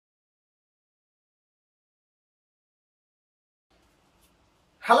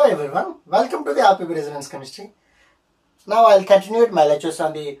Hello everyone, welcome to the RPB Resonance Chemistry. Now I'll continue with my lectures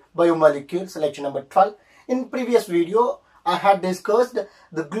on the biomolecules, lecture number 12. In previous video, I had discussed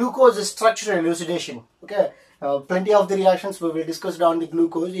the glucose structure elucidation. Okay, plenty of the reactions we will discuss on the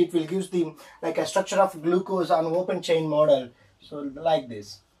glucose. It will give the a structure of glucose on open chain model. So like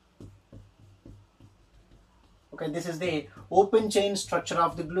this. Okay, this is the open chain structure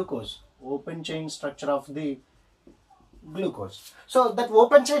of the glucose. Open chain structure of the glucose. So that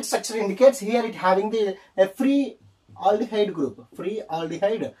open chain structure indicates here it having a free aldehyde group.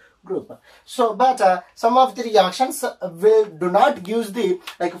 So but some of the reactions do not use the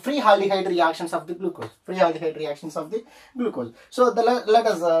free aldehyde reactions of the glucose. So let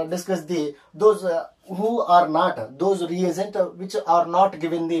us discuss those who are not, those reagents which are not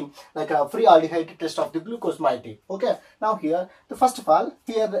given the free aldehyde test of the glucose moiety. Okay, now here the first of all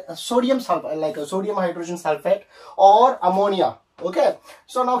here sodium sulfate, sodium hydrogen sulfate or ammonia. Okay,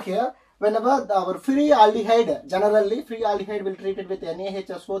 so now here whenever our free aldehyde, generally free aldehyde will treat it with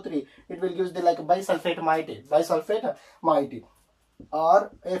NaHSO3, it will give the bisulfate moiety,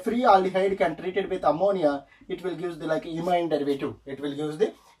 or a free aldehyde can treat it with ammonia, it will give the imine derivative.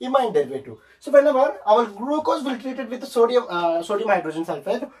 So whenever our glucose will treat it with sodium hydrogen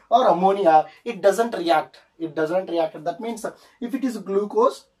sulfate or ammonia, it doesn't react. That means if it is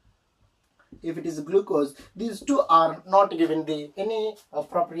glucose, these two are not given any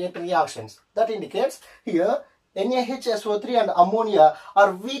appropriate reactions. That indicates here NaHSO3 and ammonia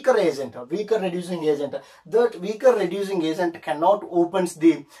are weaker reducing agent. That weaker reducing agent cannot opens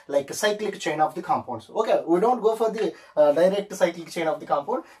the cyclic chain of the compounds. Okay, we don't go for the direct cyclic chain of the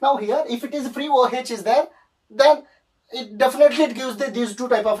compound. Now here, if it is free OH is there, then it definitely gives these two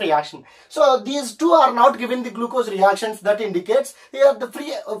type of reaction. So these two are not given the glucose reactions. That indicates here the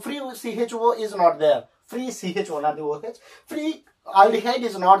free CHO is not there. Free CHO, not the OH. Free aldehyde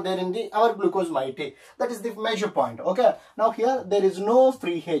is not there in our glucose moiety. That is the measure point. Okay. Now here there is no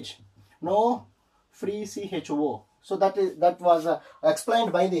free H, no free CHO. So that was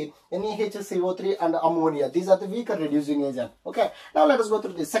explained by the NaHCO3 and ammonia. These are the weaker reducing agent. Okay. Now let us go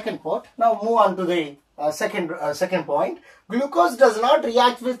through the second part. Now move on to the second point. Glucose does not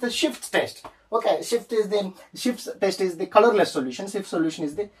react with the shift test. Okay, shift test is the colorless solution. Shift solution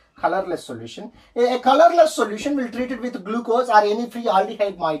is the colorless solution. A colorless solution will treat it with glucose or any free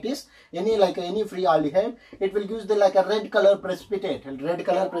aldehyde moieties, any free aldehyde. It will give the a red color precipitate. Red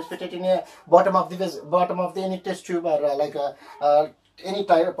color precipitate in a bottom of the any test tube or any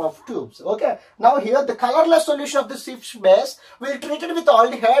type of tubes. Okay, now here the colorless solution of the shift base will treat it with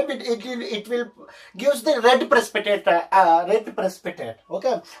aldehyde. It will gives the red precipitate,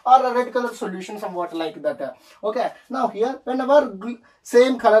 okay, or a red color solution somewhat like that. Okay, now here whenever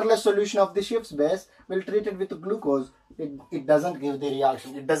same colorless solution of the shift base will treat it with glucose, it doesn't give the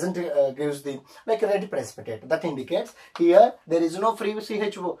reaction. It doesn't gives the red precipitate. That indicates here there is no free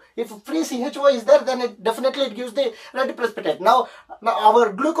CHO. If free CHO is there, then it definitely gives the red precipitate. Now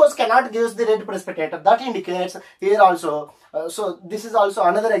our glucose cannot give the red precipitate. That indicates here also. So this is also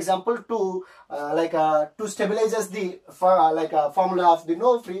another example to to stabilize the formula of the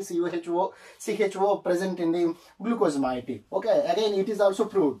no free CHO present in the glucose moiety. Okay, again it is also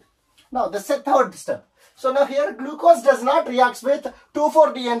proved. Now the third step. So now here glucose does not react with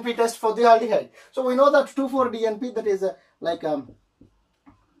 2,4-DNP test for the aldehyde. So we know that 2,4-DNP, that is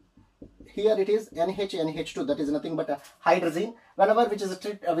here it is NH2, that is nothing but a hydrazine. Whenever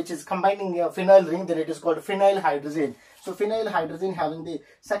which is combining a phenyl ring, then it is called phenyl hydrazine. So phenyl hydrazine having the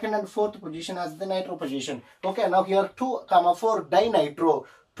second and fourth position as the nitro position. Okay, now here 2,4 dinitro,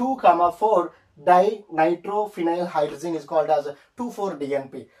 2,4 dinitrophenyl hydrazine is called as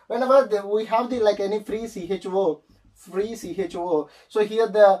 2,4-DNP. Whenever we have the any free CHO, so here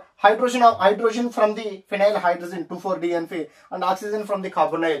the hydrogen from the phenyl hydrazine 2,4-DNP and oxygen from the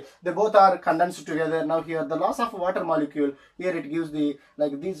carbonyl, they both are condensed together. Now here the loss of water molecule, here it gives the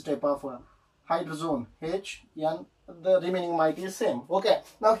these type of hydrazone H, N, the remaining moiety is same. Okay,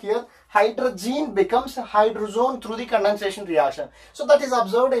 now here hydrazine becomes hydrazone through the condensation reaction. So that is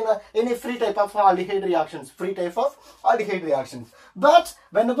observed in any free type of aldehyde reactions. But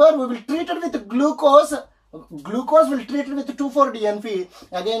whenever we will treat it with glucose will treat it with 2,4-DNP.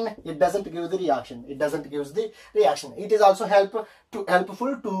 Again, it doesn't give the reaction. It is also helpful to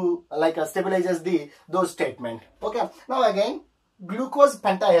stabilizes those statement. Okay, now again glucose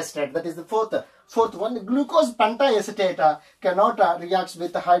pentacetate, that is the fourth one. Glucose pentacetate cannot react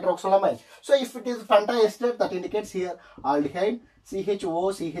with hydroxylamine. So if it is pentacetate, that indicates here aldehyde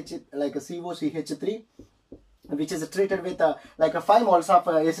COCH3, which is treated with 5 moles of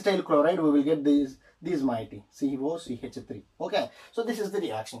acetyl chloride. We will get this moiety COCH3. Okay, so this is the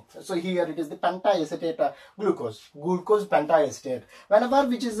reaction. So here it is the pentacetate glucose pentacetate. Whenever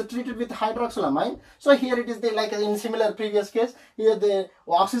which is treated with hydroxylamine, so here it is the like in similar previous case, here the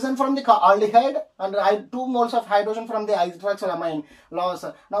oxygen from the aldehyde and 2 moles of hydrogen from the hydroxylamine loss.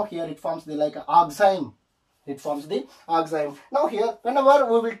 Now here it forms the like oxime. It forms the oxime. Now here, whenever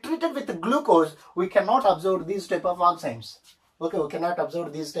we will treat it with the glucose, we cannot absorb these type of oximes. Okay, we cannot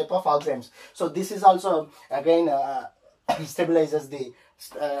absorb these type of oximes. So this is also again stabilizes the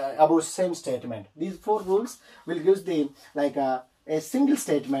above same statement. These 4 rules will give the like a single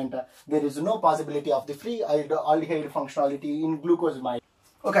statement. There is no possibility of the free aldehyde functionality in glucose moiety.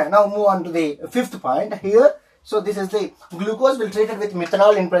 Okay, now move on to the 5th point here. So this is the glucose will treated with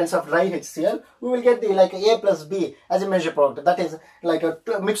methanol in presence of dry HCl. We will get the like A plus B as a measure product. That is like a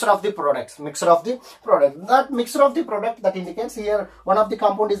mixture of the products. That mixture of the product that indicates here one of the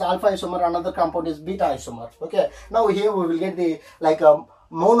compound is alpha isomer, another compound is beta isomer. Okay. Now here we will get the like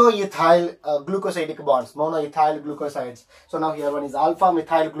monoethyl glucosidic bonds, monoethyl glucosides. So now here one is alpha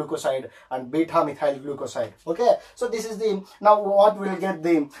methyl glucoside and beta methyl glucoside. Okay, so this is the now what we will get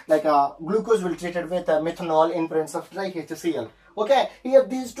the like glucose will treated with methanol in presence of dry HCl. Okay, here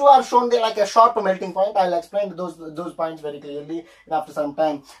these two are shown the like a sharp melting point. I'll explain those points very clearly after some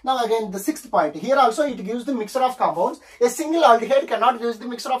time. Now again the 6th point, here also it gives the mixture of compounds. A single aldehyde cannot give the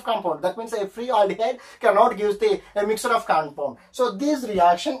mixture of compound. That means a free aldehyde cannot give the a mixture of compound. So this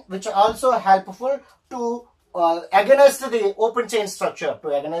reaction which are also helpful to against the open chain structure,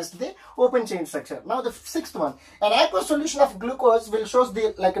 Now the 6th one, an aqueous solution of glucose will shows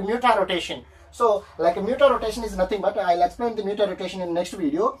the like a mutarotation. So like a mutarotation is nothing but, I'll explain the mutarotation in next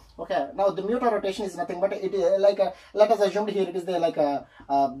video. Okay, now the mutarotation is nothing but it is like a, let us assume here it is the like a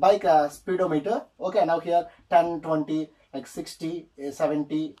bike speedometer. Okay, now here 10, 20, like 60,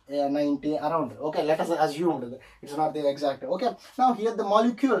 70, 90 around. Okay, let us assume it's not the exact. Okay, now here the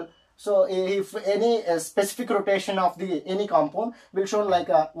molecule. So if any specific rotation of the any compound will show like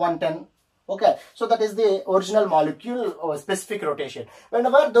a 110. Okay, so that is the original molecule or specific rotation.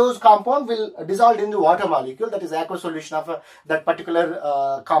 Whenever those compound will dissolve in the water molecule, that is aqueous solution of that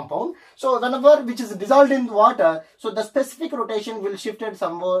particular compound. So whenever which is dissolved in water, so the specific rotation will shifted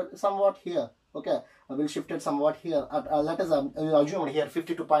somewhat here. Okay, will shifted somewhat here. Let us assume here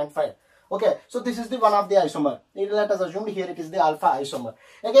 52.5. Okay, so this is the one of the isomer. Let us assume here it is the alpha isomer.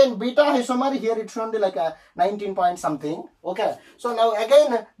 Again, beta isomer here it shown the like a 19 point something. Okay, so now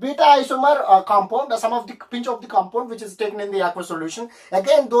again beta isomer compound, some of the pinch of the compound which is taken in the aqueous solution.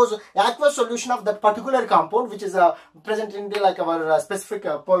 Again, those aqueous solution of that particular compound which is present in the like our specific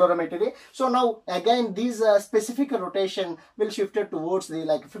polarimetry. So now again these specific rotation will shifted towards the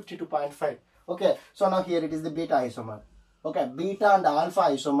like 52.5. Okay, so now here it is the beta isomer. Okay, beta and alpha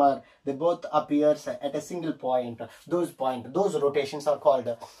isomer, they both appears at a single point. Those rotations are called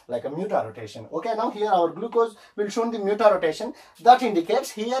like a mutarotation. Okay, now here our glucose will show the mutarotation. That indicates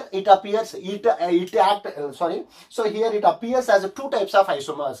here it appears so here it appears as 2 types of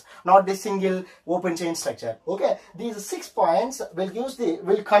isomers, not the single open chain structure. Okay, these 6 points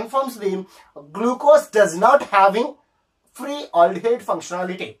will confirms the glucose does not having free aldehyde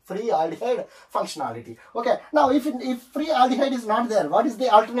functionality. Okay, now if free aldehyde is not there, what is the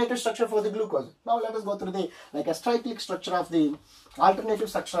alternative structure for the glucose? Now let us go through the like a cyclic structure of the alternative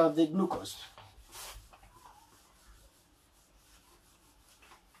structure of the glucose.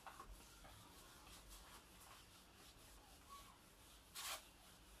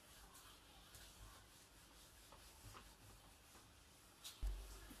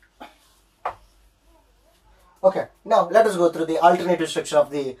 Okay, now let us go through the alternative structure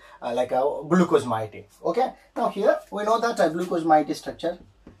of the like a glucose moiety. Okay, now here we know that glucose moiety structure.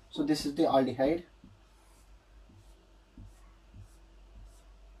 So this is the aldehyde.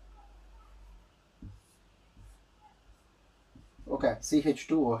 Okay,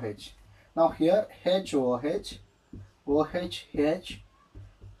 CH2OH. Now here HOH, OHH,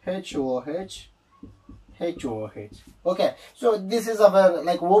 HOH, HOH. Okay, so this is our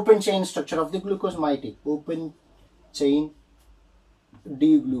like open chain structure of the glucose moiety. Open chain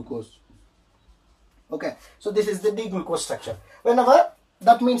D-glucose. Okay, so this is the D-glucose structure. Whenever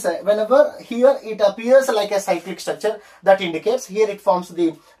that means whenever here it appears like a cyclic structure, that indicates here it forms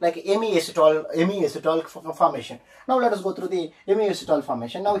the like amiacetal formation. Now let us go through the amiacetal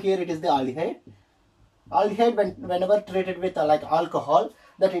formation. Now here it is the aldehyde. Aldehyde whenever treated with like alcohol,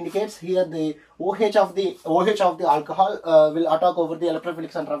 that indicates here the OH of the alcohol will attack over the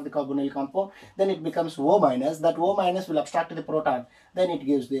electrophilic center of the carbonyl compound. Then it becomes O minus. That O minus will abstract the proton. Then it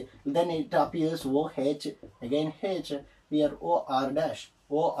gives the it appears OH, again H, here OR dash.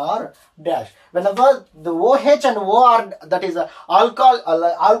 OR dash. Whenever the OH and OR, that is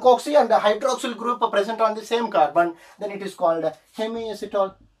alkoxy and hydroxyl group are present on the same carbon, then it is called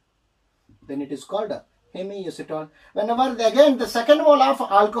hemiacetal. Then it is called hemiacetal. Whenever again the second mole of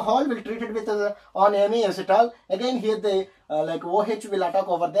alcohol will treat it with on hemiacetal, again here the like OH will attack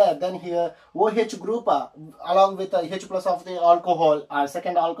over there. Then here OH group along with H plus of the alcohol or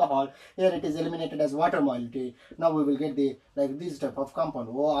second alcohol, here it is eliminated as water moiety. Now we will get the like this type of compound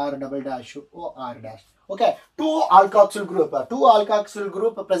OR double dash OR dash. Okay, two alkoxyl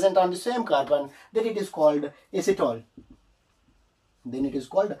group present on the same carbon, then it is called acetol. Then it is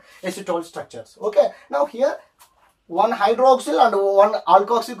called acetol structures. Okay, now here one hydroxyl and one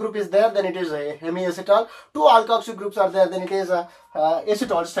alkoxy group is there, then it is a hemiacetal. Two alkoxy groups are there, then it is a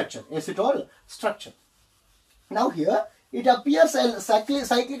acetol structure. Acetol structure. Now here it appears a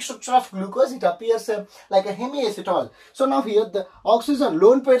cyclic structure of glucose. It appears like a hemiacetal. So now here the oxygen,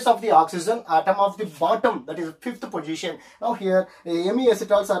 lone pairs of the oxygen atom of the bottom, that is fifth position. Now here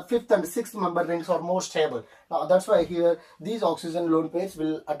hemiacetals are fifth and sixth member rings are more stable. Now that's why here these oxygen lone pairs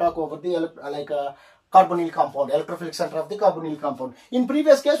will attack over the carbonyl compound, electrophilic center of the carbonyl compound. In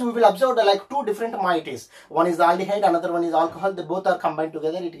previous case, we will observe like two different moieties. One is the aldehyde, another one is alcohol. They both are combined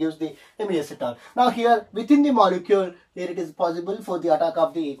together. It gives the hemiacetal. Now here within the molecule, here it is possible for the attack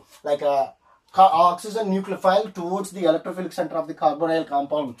of the oxygen nucleophile towards the electrophilic center of the carbonyl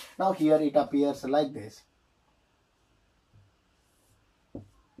compound. Now here it appears like this.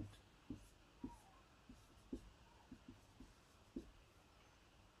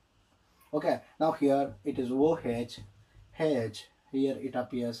 Okay, now here it is OH, H, here it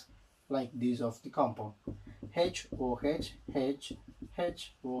appears like these of the compound. H, OH, H,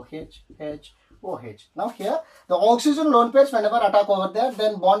 H, OH, H, OH. Now here the oxygen lone pairs whenever attack over there,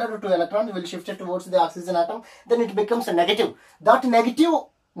 then bonded to electrons will shift it towards the oxygen atom, then it becomes a negative. That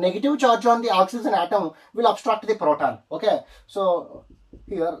negative charge on the oxygen atom will obstruct the proton. Okay, so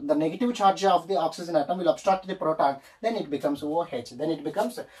here the negative charge of the oxygen atom will obstruct the proton, then it becomes OH, then it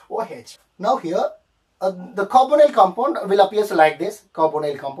becomes OH. Now here the carbonyl compound will appear like this,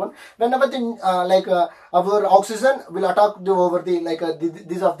 carbonyl compound. Whenever the our oxygen will attack over the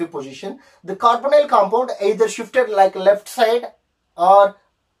this of the position, the carbonyl compound either shifted like left side or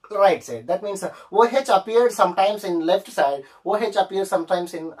right side. That means OH appeared sometimes in left side, OH appears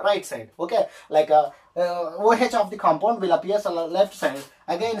sometimes in right side. Okay, OH of the compound will appear on the left side.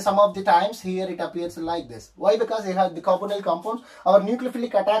 Again, some of the times here it appears like this. Why? Because it has the carbonyl compounds. Our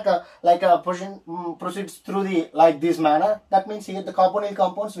nucleophilic attack proceeds through the this manner. That means here the carbonyl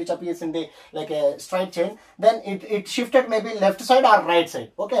compounds which appears in the a straight chain. Then it shifted maybe left side or right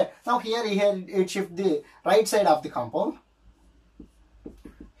side. Okay. Now here it shifts the right side of the compound.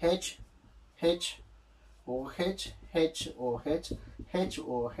 H, H, OH, H, OH, H,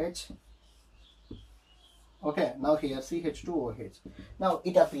 OH. Okay, now here CH2OH. Now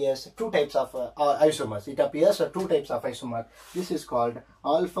it appears two types of isomers. It appears two types of isomer. This is called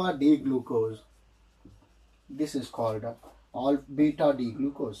alpha D glucose. This is called beta D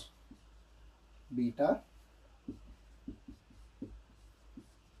glucose. Beta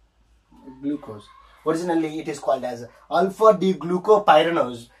glucose. Originally it is called as alpha D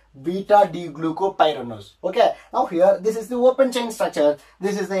glucopyranose, beta D glucopyranose. Okay, now here this is the open chain structure.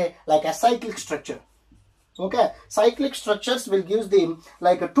 This is a cyclic structure. Okay, cyclic structures will give them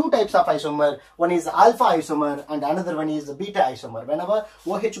two types of isomer. One is alpha isomer and another one is beta isomer. Whenever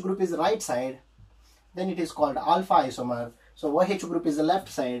OH group is right side, then it is called alpha isomer. So OH group is the left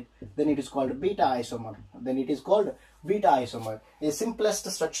side, then it is called beta isomer. Then it is called beta isomer. A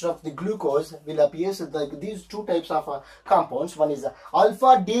simplest structure of the glucose will appear these two types of compounds. One is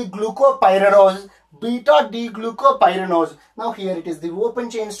alpha D glucopyranose, beta D glucopyranose. Now here it is the open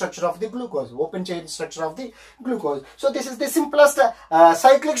chain structure of the glucose. Open chain structure of the glucose. So this is the simplest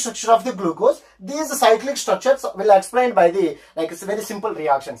cyclic structure of the glucose. These cyclic structures will explained by the it's very simple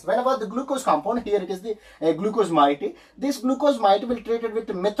reactions. Whenever the glucose compound, here it is the glucose moiety. This glucose moiety will treated with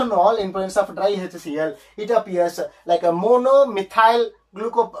methanol in presence of dry HCl. It appears like a monomethyl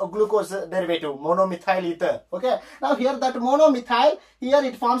glucose derivative, monomethyl ether. Okay, now here that monomethyl, here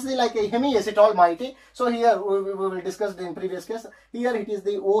it forms the a hemiacetal moiety. So here we will discuss in previous case. Here it is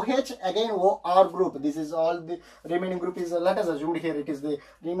the OH, again OR group. This is all the remaining group is, let us assume here it is the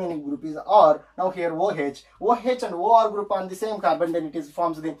remaining group is R. Now here OH and OR group on the same carbon, then it is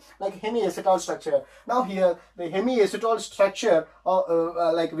forms the hemiacetal structure. Now here the hemiacetal structure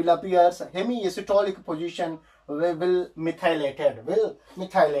will appear hemiacetolic position will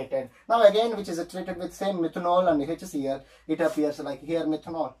methylated. Now again, which is treated with same methanol and HCl, it appears like here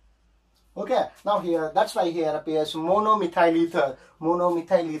methanol. Okay, now here, that's why here appears monomethyl ether,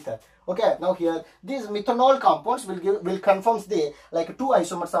 monomethyl ether. Okay, now here these methanol compounds will conform the like two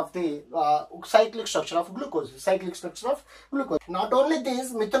isomers of the cyclic structure of glucose, cyclic structure of glucose. Not only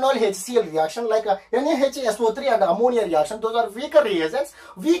this methanol HCl reaction like NaHSO3 and ammonia reaction, those are weaker reagents.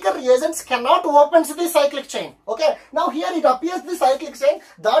 Weaker reagents cannot open the cyclic chain. Okay, now here it appears the cyclic chain.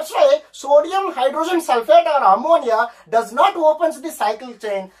 That's why sodium hydrogen sulfate or ammonia does not open the cyclic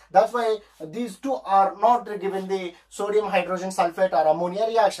chain. That's why these two are not given the sodium hydrogen sulfate or ammonia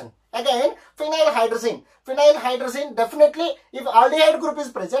reaction. Again, phenyl hydrazine. Phenyl hydrazine, definitely, if aldehyde group is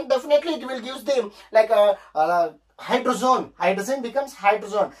present, definitely it will give them like a hydrazone. Hydrazine becomes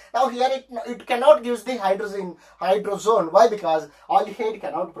hydrazone. Now here it cannot give the hydrazone. Why? Because aldehyde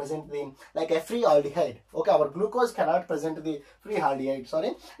cannot present the like a free aldehyde. Okay, our glucose cannot present the free aldehyde.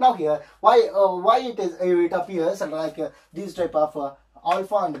 Sorry. Now here, why it appears like these type of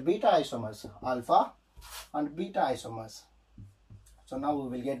alpha and beta isomers. Alpha and beta isomers. So now we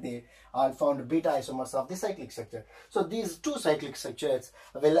will get the alpha and beta isomers of the cyclic structure. So these two cyclic structures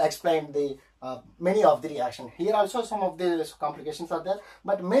will explain the many of the reactions. Here also some of the complications are there,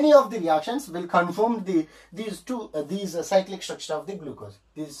 but many of the reactions will conform these cyclic structure of the glucose.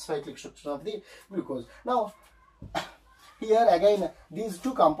 These cyclic structure of the glucose. Now here again these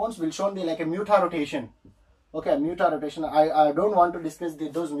two compounds will show the like a mutarotation. Okay, mutarotation. I don't want to discuss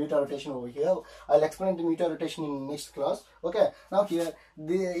those mutarotation over here. I'll explain the mutarotation in next class. Okay, now here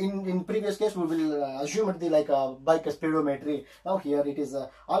in previous case we will assume the like bicuspidometry. Now here it is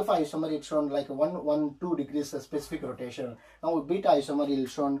alpha isomer, it's shown like 112 degrees specific rotation. Now beta isomer is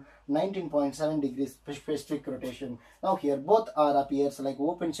shown 19.7 degrees specific rotation. Now here both are appears like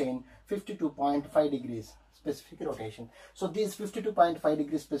open chain 52.5 degrees specific rotation. So this 52.5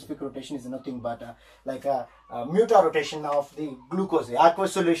 degrees specific rotation is nothing but like a mutarotation of the glucose, the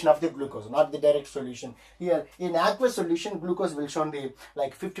aqueous solution of the glucose, not the direct solution. Here in aqueous solution, glucose will show the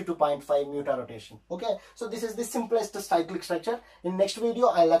like 52.5 mutarotation. Okay, so this is the simplest cyclic structure. In next video,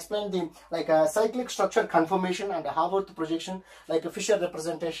 I'll explain the like cyclic structure conformation and Haworth projection, like a Fisher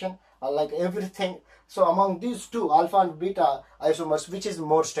representation, like everything. So among these two alpha and beta isomers, which is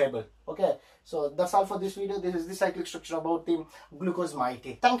more stable? Okay, so that's all for this video. This is the cyclic structure about the glucose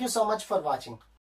moiety. Thank you so much for watching.